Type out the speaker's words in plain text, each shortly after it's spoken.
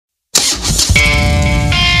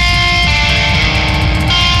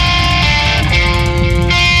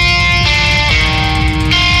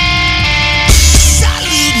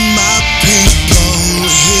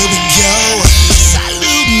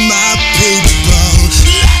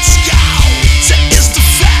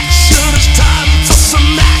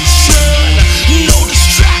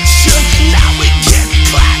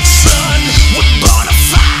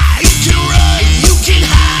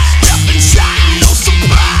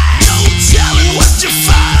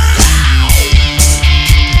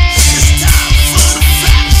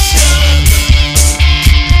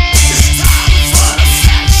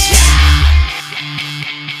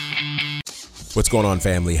going on,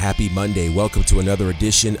 family? Happy Monday. Welcome to another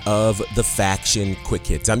edition of The Faction Quick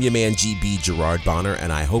Hits. I'm your man, GB Gerard Bonner,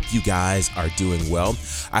 and I hope you guys are doing well.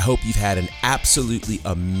 I hope you've had an absolutely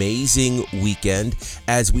amazing weekend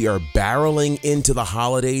as we are barreling into the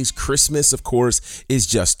holidays. Christmas, of course, is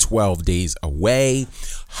just 12 days away.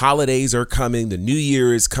 Holidays are coming. The new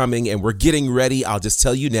year is coming, and we're getting ready. I'll just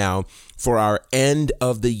tell you now, for our end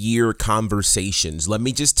of the year conversations. Let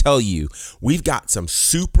me just tell you, we've got some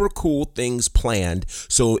super cool things planned.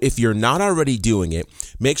 So if you're not already doing it,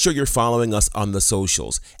 make sure you're following us on the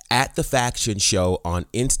socials at The Faction Show on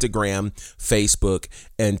Instagram, Facebook,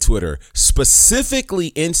 and Twitter.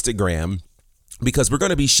 Specifically Instagram, because we're going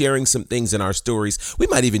to be sharing some things in our stories. We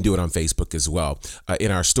might even do it on Facebook as well, in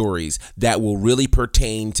our stories that will really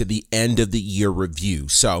pertain to the end of the year review.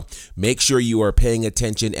 So make sure you are paying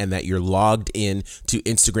attention and that you're logged in to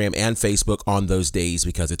Instagram and Facebook on those days,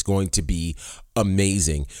 because it's going to be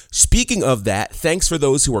amazing. Speaking of that, thanks for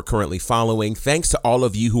those who are currently following. Thanks to all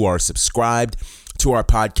of you who are subscribed to our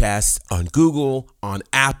podcast on Google, on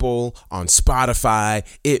Apple, on Spotify.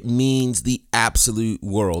 It means the absolute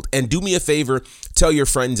world. And do me a favor, tell your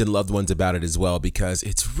friends and loved ones about it as well, because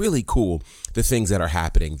it's really cool, the things that are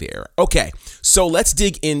happening there. Okay, so let's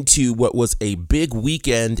dig into what was a big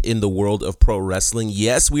weekend in the world of pro wrestling.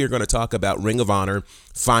 Yes, we are going to talk about Ring of Honor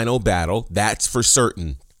Final Battle. That's for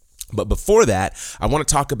certain. But before that, I want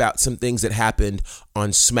to talk about some things that happened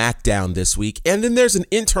on SmackDown this week. And then there's an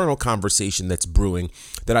internal conversation that's brewing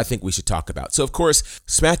that I think we should talk about. So, of course,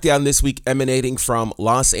 SmackDown this week emanating from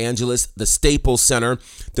Los Angeles, the Staples Center,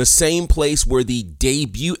 the same place where the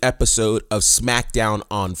debut episode of SmackDown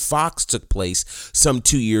on Fox took place some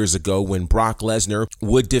 2 years ago, when Brock Lesnar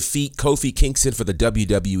would defeat Kofi Kingston for the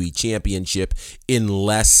WWE Championship in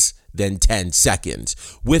less than 10 seconds.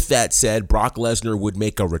 With that said, Brock Lesnar would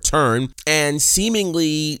make a return and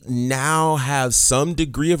seemingly now have some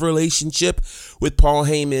degree of relationship with Paul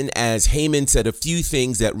Heyman, as Heyman said a few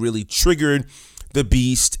things that really triggered the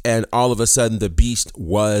Beast, and all of a sudden the Beast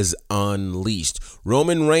was unleashed.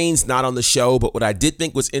 Roman Reigns not on the show, but what I did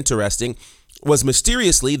think was interesting was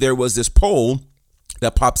mysteriously there was this poll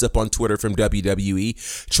that pops up on Twitter from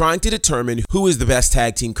WWE trying to determine who is the best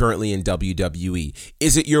tag team currently in WWE.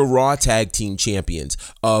 Is it your Raw Tag Team Champions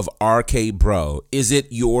of RK Bro? Is it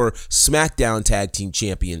your SmackDown Tag Team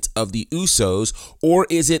Champions of the Usos? Or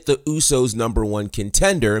is it the Usos' number one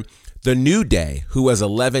contender, The New Day, who has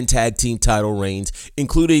 11 tag team title reigns,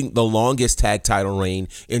 including the longest tag title reign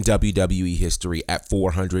in WWE history at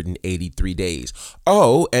 483 days.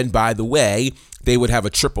 Oh, and by the way, they would have a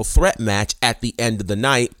triple threat match at the end of the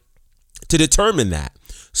night to determine that.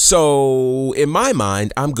 So in my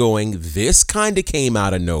mind, I'm going, this kind of came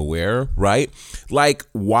out of nowhere, right? Like,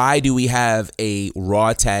 why do we have a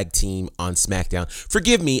Raw tag team on SmackDown?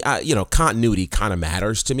 Forgive me, continuity kind of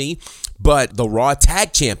matters to me. But the Raw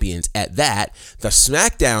Tag Champions at that, the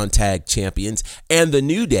SmackDown Tag Champions, and the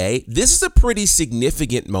New Day, this is a pretty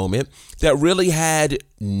significant moment that really had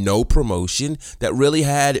no promotion, that really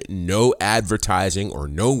had no advertising or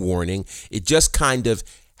no warning. It just kind of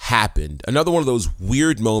happened. Another one of those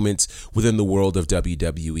weird moments within the world of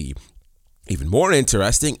WWE. Even more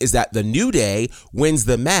interesting is that the New Day wins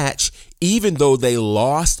the match, even though they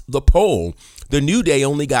lost the poll. The New Day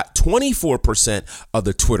only got 24% of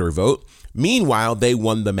the Twitter vote. Meanwhile, they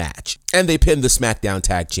won the match and they pinned the SmackDown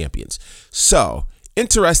Tag Champions. So,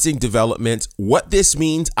 interesting development. What this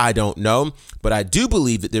means, I don't know, but I do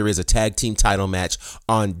believe that there is a tag team title match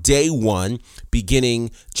on day one,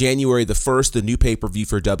 beginning January the 1st, the new pay-per-view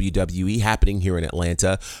for WWE happening here in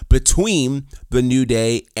Atlanta, between the New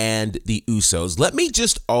Day and the Usos. Let me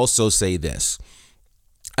just also say this.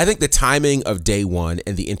 I think the timing of day one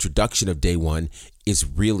and the introduction of day one is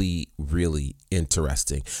really, really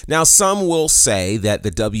interesting. Now, some will say that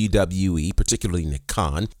the WWE, particularly Nick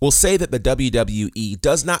Khan, will say that the WWE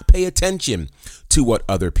does not pay attention to what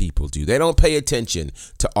other people do. They don't pay attention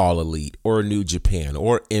to All Elite or New Japan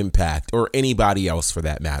or Impact or anybody else for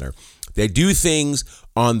that matter. They do things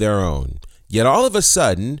on their own. Yet all of a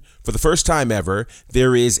sudden, for the first time ever,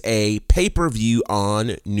 there is a pay-per-view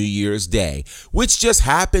on New Year's Day, which just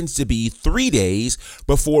happens to be 3 days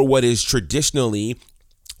before what is traditionally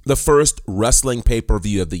the first wrestling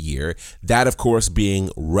pay-per-view of the year. That, of course, being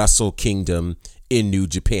Wrestle Kingdom in New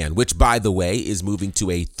Japan, which, by the way, is moving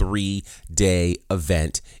to a 3-day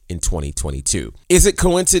event in 2022. Is it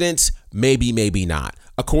coincidence? Maybe, maybe not.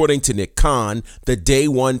 According to Nick Khan, the day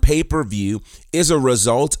one pay-per-view is a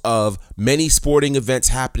result of many sporting events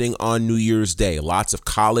happening on New Year's Day, lots of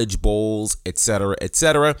college bowls, etc.,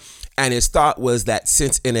 etc. And his thought was that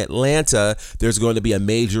since in Atlanta, there's going to be a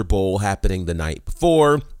major bowl happening the night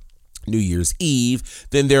before, New Year's Eve,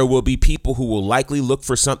 then there will be people who will likely look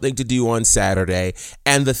for something to do on Saturday,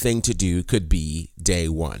 and the thing to do could be day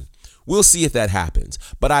one. We'll see if that happens.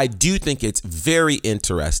 But I do think it's very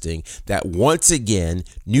interesting that once again,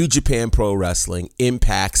 New Japan Pro Wrestling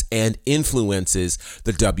impacts and influences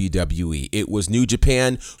the WWE. It was New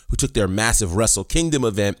Japan who took their massive Wrestle Kingdom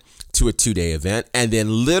event to a 2-day event, and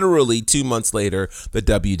then literally 2 months later, the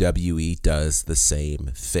WWE does the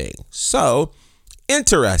same thing. So,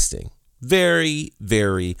 interesting. Very,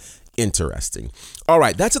 very interesting. All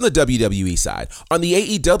right, that's on the WWE side. On the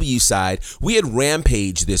AEW side, we had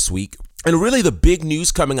Rampage this week, and really the big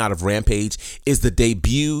news coming out of Rampage is the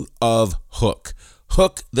debut of Hook.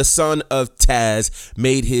 Hook, the son of Taz,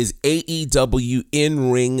 made his AEW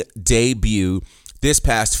in-ring debut this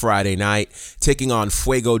past Friday night, taking on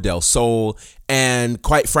Fuego del Sol, and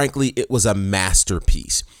quite frankly, it was a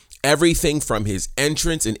masterpiece. Everything from his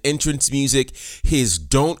entrance and entrance music, his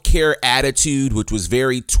don't care attitude, which was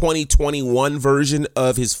very 2021 version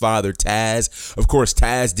of his father Taz. Of course,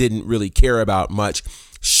 Taz didn't really care about much.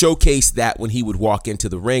 Showcased that when he would walk into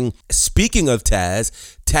the ring. Speaking of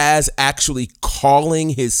Taz actually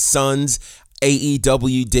calling his son's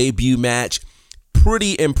AEW debut match.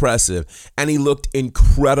 Pretty impressive. And he looked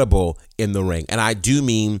incredible in the ring. And I do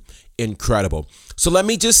mean incredible. So let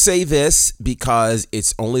me just say this because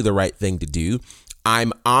it's only the right thing to do.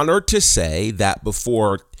 I'm honored to say that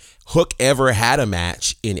before Hook ever had a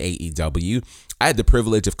match in AEW, I had the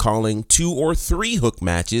privilege of calling 2 or 3 Hook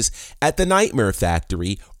matches at the Nightmare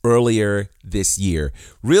Factory earlier this year.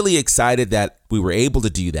 Really excited that we were able to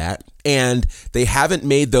do that. And they haven't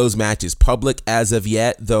made those matches public as of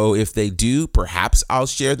yet, though if they do, perhaps I'll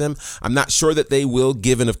share them. I'm not sure that they will,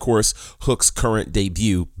 given, of course, Hook's current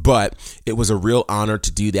debut, but it was a real honor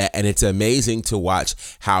to do that. And it's amazing to watch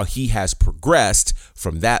how he has progressed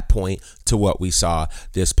from that point to what we saw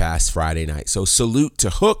this past Friday night. So salute to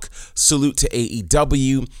Hook, salute to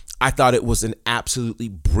AEW. I thought it was an absolutely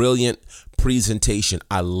brilliant presentation.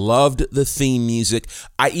 I loved the theme music.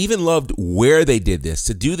 I even loved where they did this.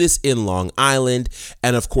 To do this in Long Island,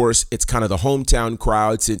 and of course, it's kind of the hometown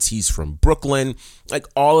crowd since he's from Brooklyn. Like,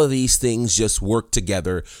 all of these things just work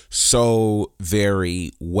together so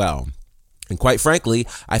very well. And quite frankly,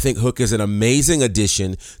 I think Hook is an amazing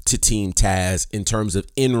addition to Team Taz in terms of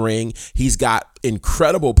in-ring. He's got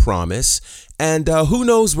incredible promise, and who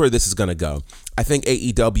knows where this is going to go. I think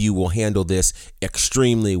AEW will handle this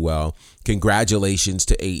extremely well. Congratulations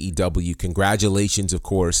to AEW. Congratulations, of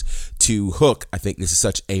course, to Hook. I think this is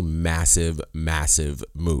such a massive, massive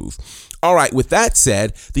move. All right, with that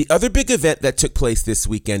said, the other big event that took place this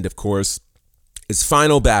weekend, of course, is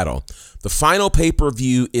Final Battle, the final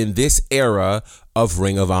pay-per-view in this era of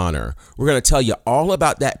Ring of Honor. We're going to tell you all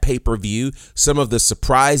about that pay-per-view, some of the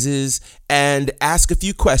surprises, and ask a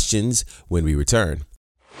few questions when we return.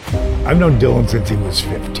 I've known Dylan since he was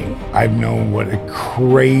 15. I've known what a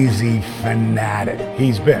crazy fanatic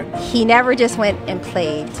he's been. He never just went and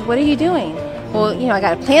played. So what are you doing? Well, I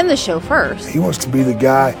got to plan the show first. He wants to be the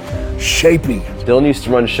guy shaping it. Dylan used to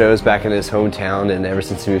run shows back in his hometown, and ever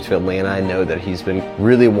since he moved to Atlanta, I know that he's been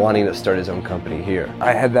really wanting to start his own company here.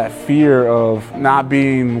 I had that fear of not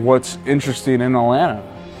being what's interesting in Atlanta.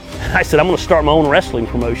 I said, I'm going to start my own wrestling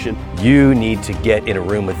promotion. You need to get in a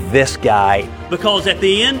room with this guy. Because at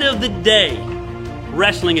the end of the day,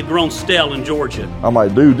 wrestling had grown stale in Georgia. I'm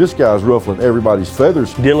like, dude, this guy's ruffling everybody's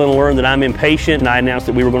feathers. Dylan learned that I'm impatient, and I announced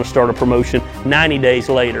that we were going to start a promotion 90 days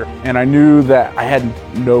later. And I knew that I had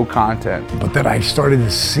no content. But then I started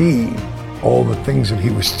to see all the things that he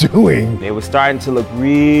was doing. It was starting to look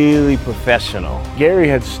really professional. Gary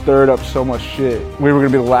had stirred up so much shit. We were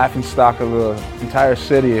going to be the laughing stock of the entire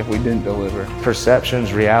city if we didn't deliver.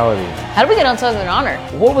 Perception's reality. How did we get on Southern Honor?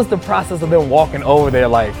 What was the process of them walking over there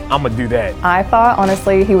like, I'm going to do that? I thought,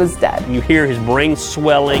 honestly, he was dead. You hear his brain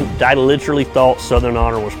swelling. I literally thought Southern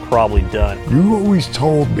Honor was probably done. You always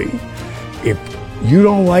told me, if you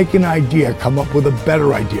don't like an idea, come up with a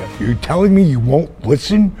better idea. You're telling me you won't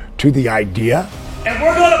listen to the idea? And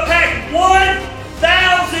we're going to pack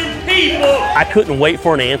 1,000 people. I couldn't wait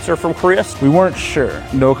for an answer from Chris. We weren't sure.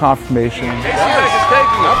 No confirmation.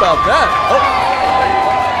 How about that?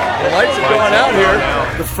 Oh. The lights are going out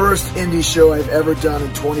here. The first indie show I've ever done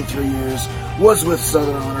in 23 years was with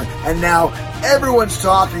Southern Honor, and now everyone's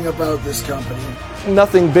talking about this company.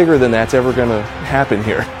 Nothing bigger than that's ever going to happen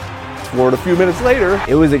here. A few minutes later,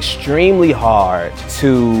 It was extremely hard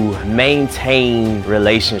to maintain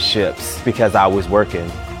relationships because I was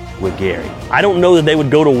working with Gary. I don't know that they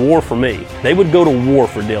would go to war for me. They would go to war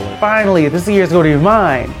for Dylan. Finally, this year's going to be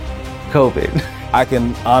mine. COVID. I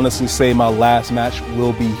can honestly say my last match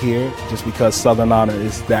will be here just because Southern Honor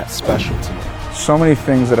is that special to me. So many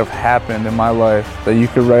things that have happened in my life that you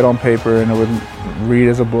could write on paper and it would read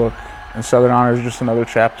as a book. And Southern Honor is just another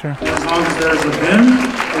chapter. As long as there's a them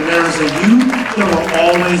and there's a you, there will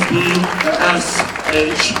always be the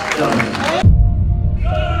SHW.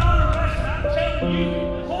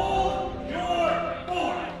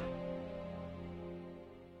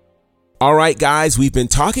 All right, guys, we've been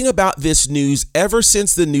talking about this news ever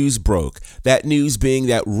since the news broke. That news being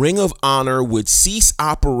that Ring of Honor would cease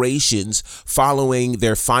operations following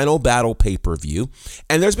their Final Battle pay-per-view.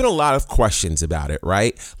 And there's been a lot of questions about it,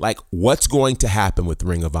 right? Like, what's going to happen with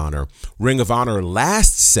Ring of Honor? Ring of Honor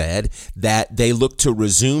last said that they look to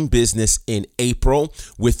resume business in April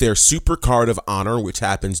with their Super Card of Honor, which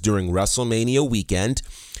happens during WrestleMania weekend.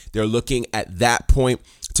 They're looking at that point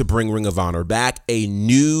to bring Ring of Honor back, a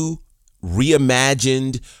new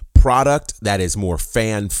reimagined product that is more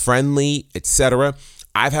fan friendly, etc.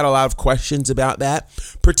 I've had a lot of questions about that,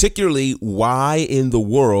 particularly why in the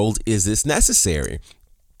world is this necessary?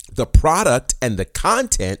 The product and the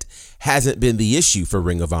content hasn't been the issue for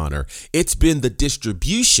Ring of Honor. It's been the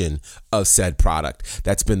distribution of said product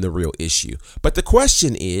that's been the real issue. But the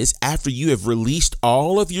question is, after you have released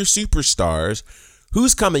all of your superstars,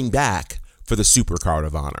 who's coming back for the Super Card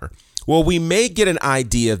of Honor? Well, we may get an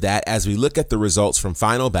idea of that as we look at the results from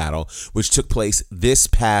Final Battle, which took place this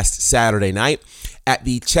past Saturday night at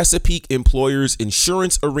the Chesapeake Employers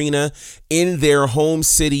Insurance Arena in their home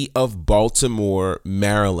city of Baltimore,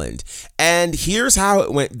 Maryland. And here's how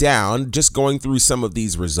it went down, just going through some of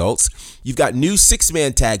these results. You've got new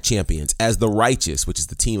six-man tag champions as The Righteous, which is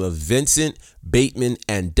the team of Vincent, Bateman,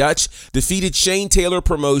 and Dutch, defeated Shane Taylor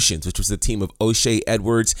Promotions, which was the team of O'Shea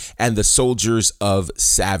Edwards and the Soldiers of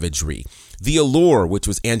Savagery. The Allure, which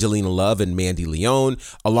was Angelina Love and Mandy Leone,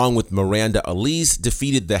 along with Miranda Elise,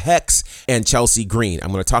 defeated the Hex and Chelsea Green.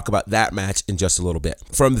 I'm going to talk about that match in just a little bit.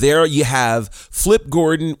 From there, you have Flip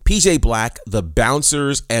Gordon, PJ Black, the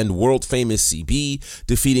Bouncers, and world famous CB,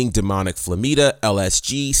 defeating Demonic Flamita,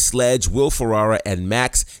 LSG, Sledge, Will Ferrara, and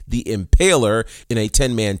Max the Impaler in a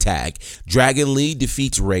 10-man tag. Dragon Lee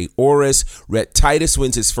defeats Ray Orris. Rhett Titus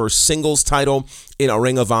wins his first singles title in a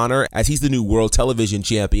Ring of Honor as he's the new World Television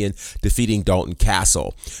Champion, defeating Dalton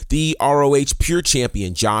Castle. The ROH Pure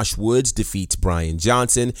Champion Josh Woods defeats Brian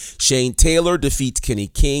Johnson. Shane Taylor defeats Kenny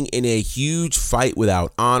King in a huge fight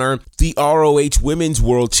without honor. The ROH Women's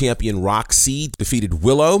World Champion Roxy defeated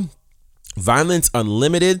Willow. Violence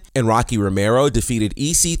Unlimited and Rocky Romero defeated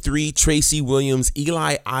EC3, Tracy Williams,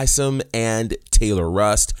 Eli Isom, and Taylor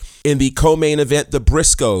Rust. In the co-main event, the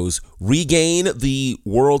Briscoes regain the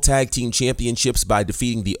World Tag Team Championships by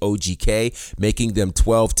defeating the OGK, making them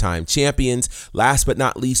 12-time champions. Last but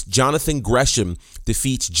not least, Jonathan Gresham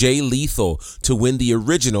defeats Jay Lethal to win the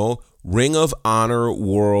original Ring of Honor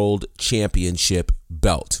World Championship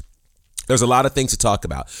belt. There's a lot of things to talk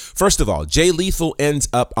about. First of all, Jay Lethal ends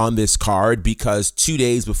up on this card because 2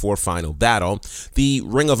 days before Final Battle, the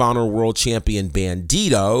Ring of Honor World Champion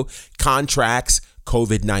Bandito contracts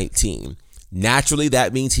COVID-19. Naturally,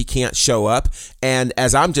 that means he can't show up. And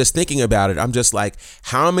as I'm just thinking about it, I'm just like,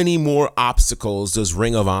 how many more obstacles does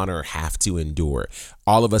Ring of Honor have to endure?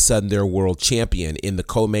 All of a sudden, their world champion in the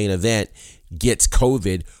co-main event gets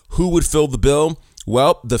COVID. Who would fill the bill?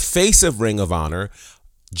 Well, the face of Ring of Honor,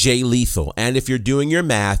 Jay Lethal. And if you're doing your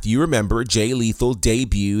math, you remember Jay Lethal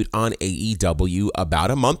debuted on AEW about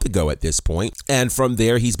a month ago at this point. And from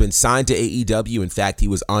there, he's been signed to AEW. In fact, he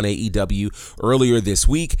was on AEW earlier this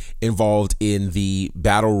week, involved in the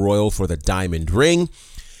Battle Royal for the Diamond Ring.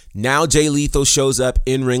 Now Jay Lethal shows up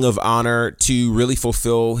in Ring of Honor to really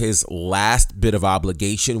fulfill his last bit of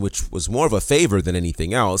obligation, which was more of a favor than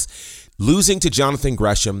anything else. Losing to Jonathan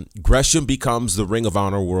Gresham, Gresham becomes the Ring of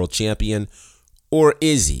Honor World Champion. Or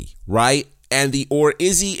is he, right? And the or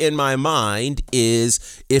is he in my mind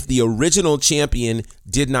is if the original champion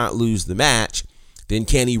did not lose the match, then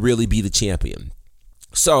can he really be the champion?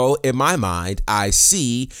 So in my mind, I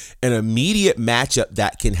see an immediate matchup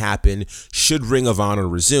that can happen should Ring of Honor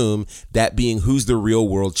resume, that being who's the real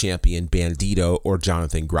world champion, Bandito or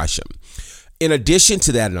Jonathan Gresham. In addition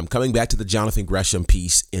to that, and I'm coming back to the Jonathan Gresham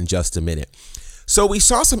piece in just a minute. So we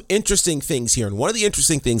saw some interesting things here. And one of the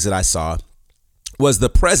interesting things that I saw was the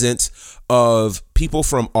presence of people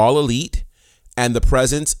from All Elite and the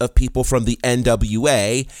presence of people from the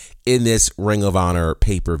NWA in this Ring of Honor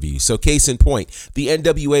pay-per-view. So case in point, the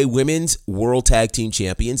NWA Women's World Tag Team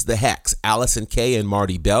Champions, the Hex, Allison Kay and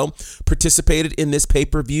Marty Bell, participated in this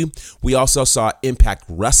pay-per-view. We also saw Impact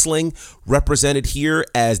Wrestling represented here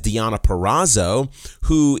as Deonna Purrazzo,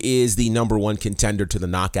 who is the #1 contender to the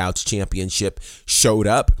Knockouts Championship, showed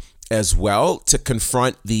up as well to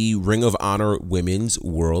confront the Ring of Honor Women's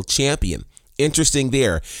World Champion. Interesting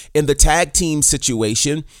there. In the tag team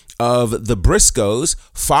situation of the Briscoes,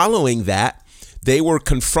 following that, they were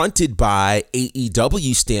confronted by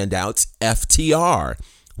AEW standouts FTR,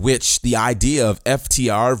 which the idea of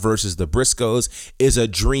FTR versus the Briscoes is a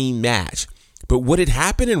dream match. But would it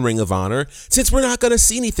happen in Ring of Honor, since we're not going to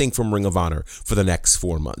see anything from Ring of Honor for the next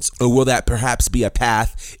 4 months? Or will that perhaps be a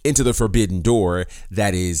path into the forbidden door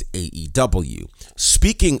that is AEW?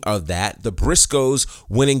 Speaking of that, the Briscoes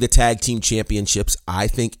winning the tag team championships, I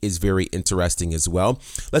think, is very interesting as well.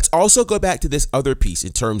 Let's also go back to this other piece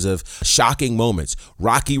in terms of shocking moments.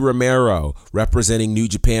 Rocky Romero, representing New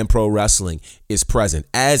Japan Pro Wrestling, is present,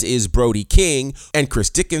 as is Brody King and Chris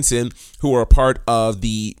Dickinson, who are a part of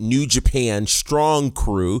the New Japan Strong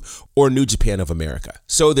Crew, or New Japan of America.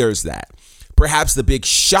 So there's that. Perhaps the big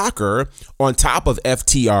shocker on top of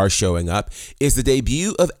FTR showing up is the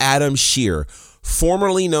debut of Adam Scherr,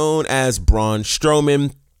 formerly known as Braun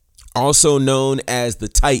Strowman, also known as the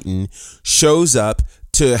Titan, shows up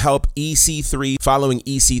to help EC3 following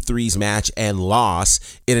EC3's match and loss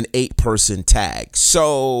in an 8-person tag.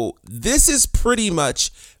 So this is pretty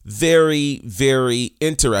much very, very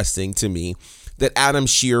interesting to me that Adam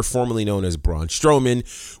Scherr, formerly known as Braun Strowman,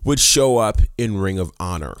 would show up in Ring of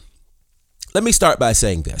Honor. Let me start by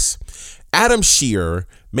saying this. Adam Scherr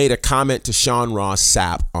made a comment to Sean Ross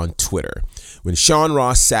Sapp on Twitter when Sean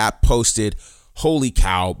Ross Sapp posted, "Holy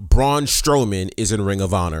cow, Braun Strowman is in Ring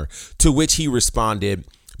of Honor," to which he responded,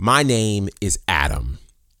 "My name is Adam."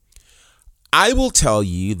 I will tell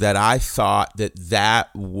you that I thought that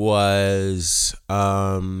was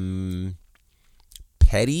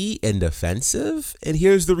petty and offensive. And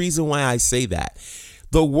here's the reason why I say that.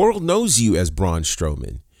 The world knows you as Braun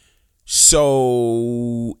Strowman.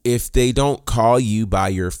 So if they don't call you by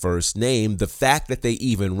your first name, the fact that they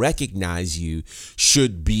even recognize you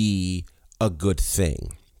should be a good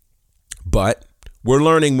thing. But we're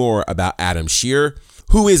learning more about Adam Scherr,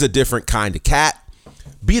 who is a different kind of cat.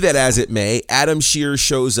 Be that as it may, Adam Scherr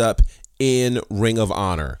shows up in Ring of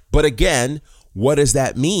Honor. But again, what does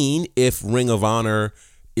that mean if Ring of Honor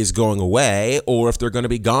is going away, or if they're going to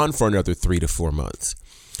be gone for another 3 to 4 months?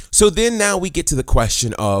 So then now we get to the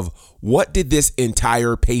question of, what did this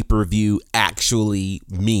entire pay-per-view actually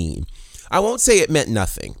mean? I won't say it meant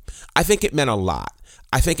nothing. I think it meant a lot.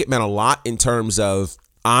 I think it meant a lot in terms of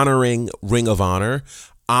honoring Ring of Honor,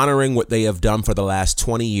 honoring what they have done for the last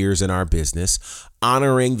 20 years in our business,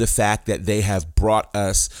 honoring the fact that they have brought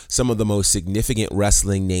us some of the most significant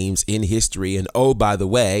wrestling names in history. And oh, by the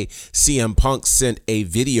way, CM Punk sent a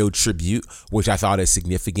video tribute, which I thought is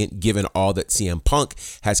significant given all that CM Punk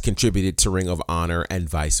has contributed to Ring of Honor and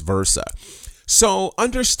vice versa. So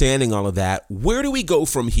understanding all of that, where do we go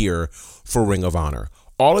from here for Ring of Honor?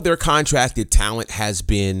 All of their contracted talent has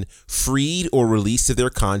been freed or released to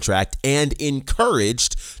their contract and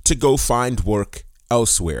encouraged to go find work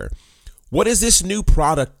elsewhere. What does this new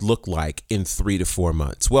product look like in 3 to 4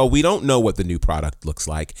 months? Well, we don't know what the new product looks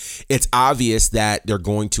like. It's obvious that they're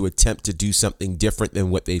going to attempt to do something different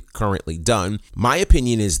than what they've currently done. My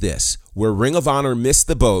opinion is this: where Ring of Honor missed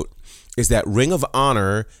the boat is that Ring of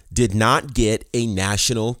Honor did not get a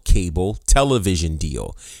national cable television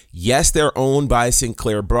deal. Yes, they're owned by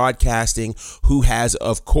Sinclair Broadcasting, who has,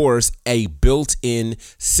 of course, a built-in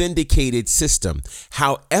syndicated system.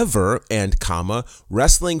 However,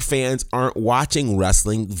 wrestling fans aren't watching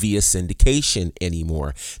wrestling via syndication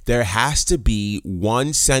anymore. There has to be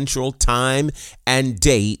one central time and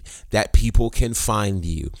date that people can find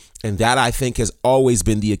you. And that, I think, has always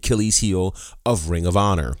been the Achilles heel of Ring of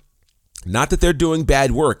Honor. Not that they're doing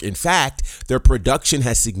bad work. In fact, their production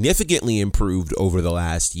has significantly improved over the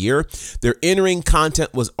last year. Their in-ring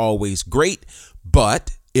content was always great,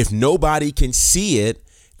 but if nobody can see it,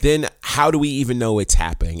 then how do we even know it's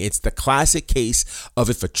happening? It's the classic case of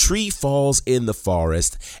if a tree falls in the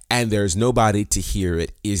forest and there's nobody to hear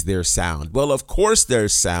it, is there sound? Well, of course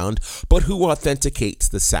there's sound, but who authenticates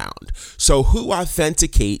the sound? So who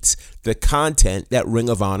authenticates the content that Ring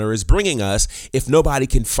of Honor is bringing us if nobody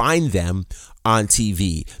can find them on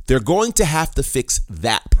TV? They're going to have to fix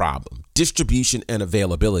that problem, distribution and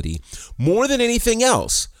availability, more than anything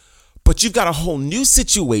else. But you've got a whole new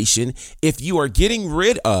situation if you are getting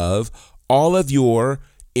rid of all of your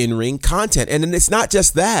in-ring content. And then it's not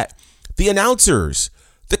just that. The announcers,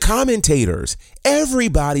 the commentators,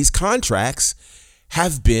 everybody's contracts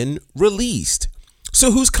have been released.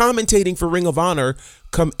 So who's commentating for Ring of Honor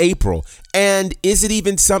come April? And is it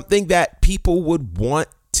even something that people would want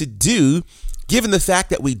to do, given the fact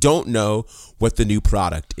that we don't know what the new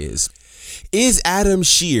product is? Is Adam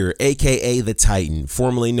Scherr, aka the Titan,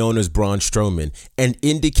 formerly known as Braun Strowman, an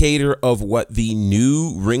indicator of what the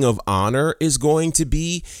new Ring of Honor is going to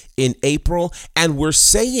be in April? And we're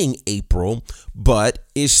saying April, but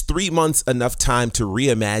is 3 months enough time to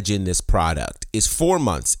reimagine this product? Is 4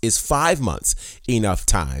 months, is 5 months enough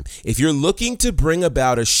time? If you're looking to bring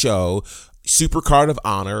about a show, Supercard of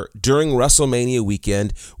Honor, during WrestleMania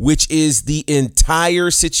weekend, which is the entire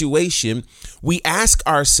situation, we ask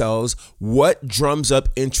ourselves, what drums up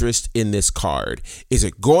interest in this card? Is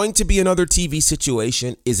it going to be another TV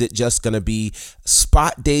situation? Is it just going to be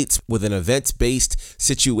spot dates with an events-based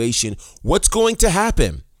situation? What's going to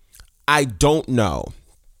happen? I don't know.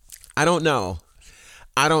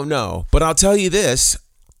 But I'll tell you this.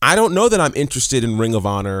 I don't know that I'm interested in Ring of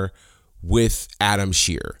Honor with Adam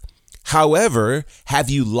Scherr. However, have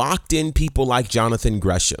you locked in people like Jonathan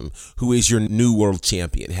Gresham, who is your new world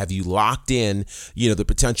champion? Have you locked in, the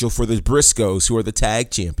potential for the Briscoes, who are the tag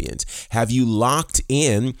champions? Have you locked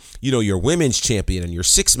in, your women's champion and your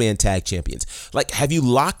 6-man tag champions? Have you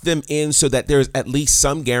locked them in so that there's at least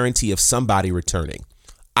some guarantee of somebody returning?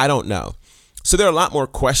 I don't know. So there are a lot more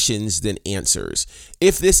questions than answers.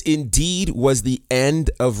 If this indeed was the end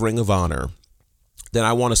of Ring of Honor, then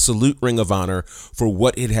I want to salute Ring of Honor for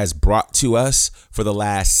what it has brought to us for the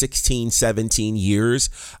last 16, 17 years.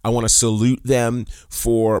 I want to salute them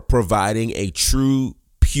for providing a true,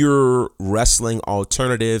 pure wrestling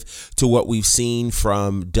alternative to what we've seen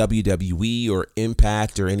from WWE or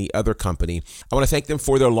Impact or any other company. I want to thank them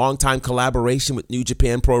for their longtime collaboration with New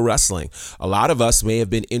Japan Pro Wrestling. A lot of us may have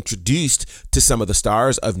been introduced to some of the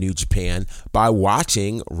stars of New Japan by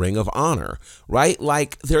watching Ring of Honor, right?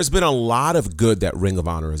 There's been a lot of good that Ring of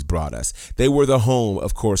Honor has brought us. They were the home,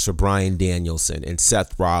 of course, for Bryan Danielson and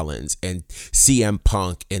Seth Rollins and CM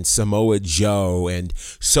Punk and Samoa Joe and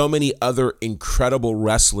so many other incredible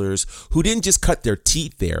wrestlers who didn't just cut their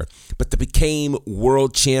teeth there, but they became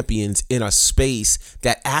world champions in a space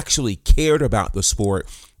that actually cared about the sport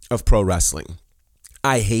of pro wrestling.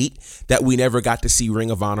 I hate that we never got to see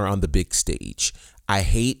Ring of Honor on the big stage. I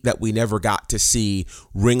hate that we never got to see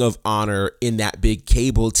Ring of Honor in that big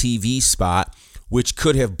cable TV spot, which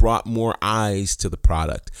could have brought more eyes to the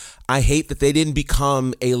product. I hate that they didn't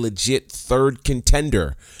become a legit third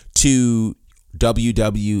contender to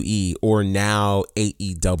WWE or now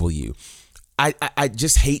AEW. I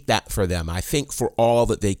just hate that for them. I think for all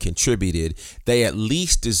that they contributed, they at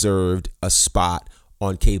least deserved a spot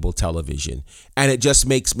on cable television. And it just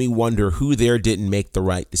makes me wonder who there didn't make the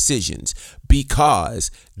right decisions,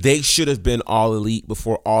 because they should have been All Elite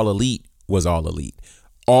before All Elite was All Elite.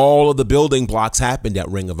 All of the building blocks happened at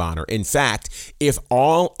Ring of Honor. In fact, if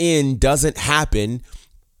All In doesn't happen,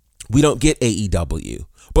 we don't get AEW.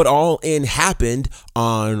 But All In happened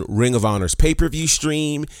on Ring of Honor's pay-per-view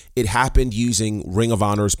stream. It happened using Ring of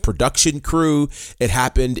Honor's production crew. It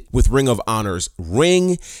happened with Ring of Honor's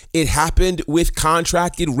ring. It happened with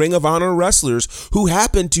contracted Ring of Honor wrestlers who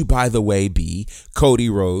happened to, by the way, be Cody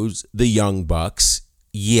Rhodes, the Young Bucks.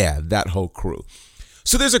 Yeah, that whole crew.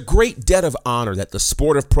 So there's a great debt of honor that the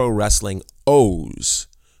sport of pro wrestling owes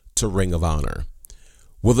to Ring of Honor.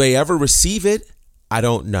 Will they ever receive it? I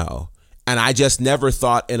don't know. And I just never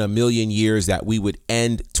thought in a million years that we would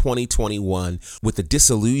end 2021 with the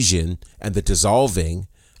disillusion and the dissolving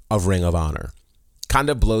of Ring of Honor.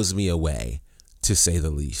 Kind of blows me away, to say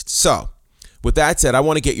the least. So, with that said, I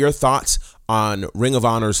want to get your thoughts on Ring of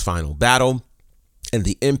Honor's final battle and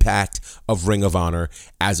the impact of Ring of Honor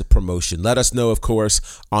as a promotion. Let us know, of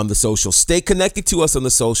course, on the socials. Stay connected to us on the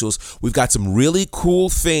socials. We've got some really cool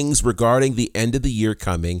things regarding the end of the year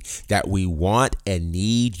coming that we want and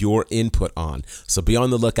need your input on. So be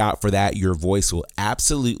on the lookout for that. Your voice will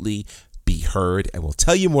absolutely be heard, and we'll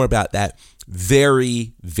tell you more about that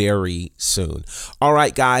very, very soon. All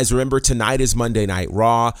right, guys, remember tonight is Monday Night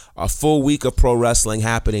Raw, a full week of pro wrestling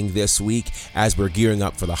happening this week as we're gearing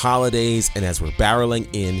up for the holidays and as we're barreling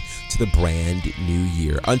in to the brand new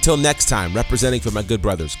year. Until next time, representing for my good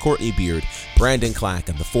brothers, Courtney Beard, Brandon Clack,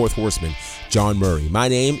 and the Fourth Horseman, John Murray. My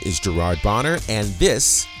name is Gerard Bonner, and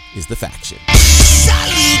this is The Faction.